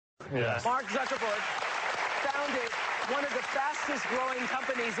Yeah. Mark Zuckerberg founded one of the fastest growing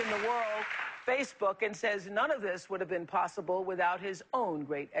companies in the world, Facebook, and says none of this would have been possible without his own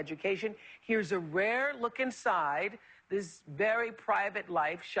great education. Here's a rare look inside this very private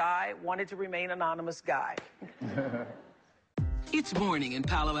life. Shy, wanted to remain anonymous guy. It's morning in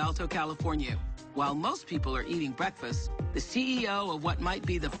Palo Alto, California. While most people are eating breakfast, the CEO of what might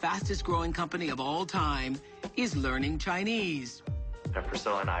be the fastest growing company of all time is learning Chinese.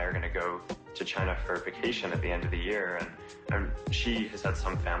 Priscilla and I are going to go to China for vacation at the end of the year, and she has had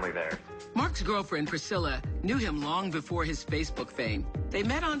some family there. Mark's girlfriend, Priscilla, knew him long before his Facebook fame. They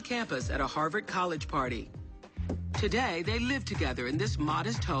met on campus at a Harvard college party. Today, they live together in this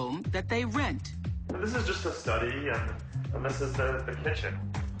modest home that they rent. This is just a study, and this is the kitchen.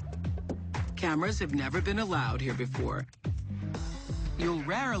 Cameras have never been allowed here before. You'll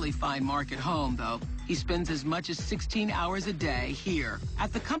rarely find Mark at home, though. He spends as much as 16 hours a day here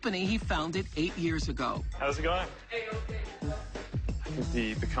at the company he founded 8 years ago. How's it going? Hey, okay. I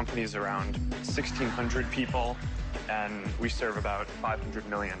think the company's around 1,600 people, and we serve about 500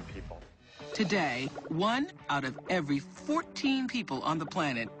 million people. Today, 1 out of every 14 people on the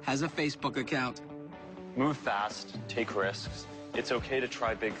planet has a Facebook account. Move fast, take risks. It's okay to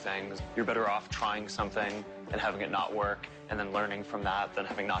try big things. You're better off trying something and having it not work and then learning from that than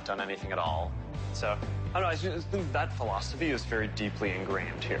having not done anything at all. So, I don't know, I just think that philosophy is very deeply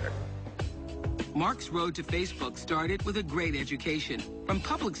ingrained here. Mark's road to Facebook started with a great education, from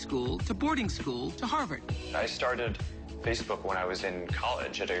public school to boarding school to Harvard. I started Facebook when I was in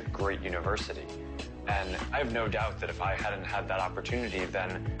college at a great university. And I have no doubt that if I hadn't had that opportunity,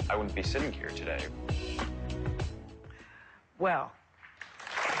 then I wouldn't be sitting here today. Well,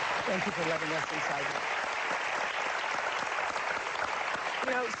 thank you for letting us inside.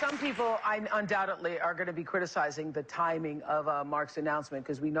 You know, some people undoubtedly are going to be criticizing the timing of Mark's announcement,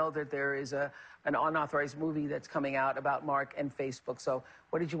 because we know that there is an unauthorized movie that's coming out about Mark and Facebook. So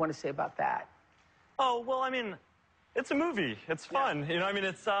what did you want to say about that? Oh, well, I mean, it's a movie. It's fun. Yeah. You know, I mean,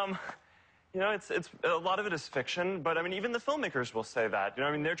 it's a lot of it is fiction, but I mean, even the filmmakers will say that. You know,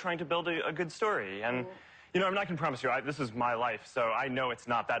 I mean, they're trying to build a good story. And, you know, I'm not going to promise you, this is my life, so I know it's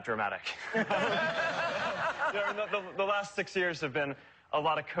not that dramatic. You know, I mean, the last 6 years have been a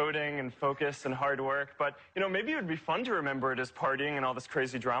lot of coding and focus and hard work, but, you know, maybe it would be fun to remember it as partying and all this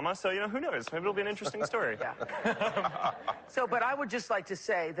crazy drama, so, you know, who knows? Maybe it'll be an interesting story. Yeah. So, but I would just like to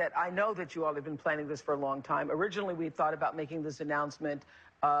say that I know that you all have been planning this for a long time. Originally, we thought about making this announcement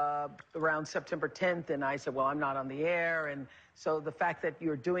around September 10th, and I said, well, I'm not on the air, and so the fact that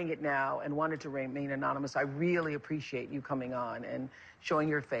you're doing it now and wanted to remain anonymous, I really appreciate you coming on and showing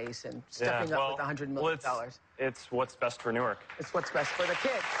your face and stepping up with $100 million. Well, it's what's best for Newark. It's what's best for the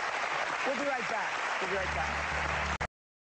kids. We'll be right back. We'll be right back.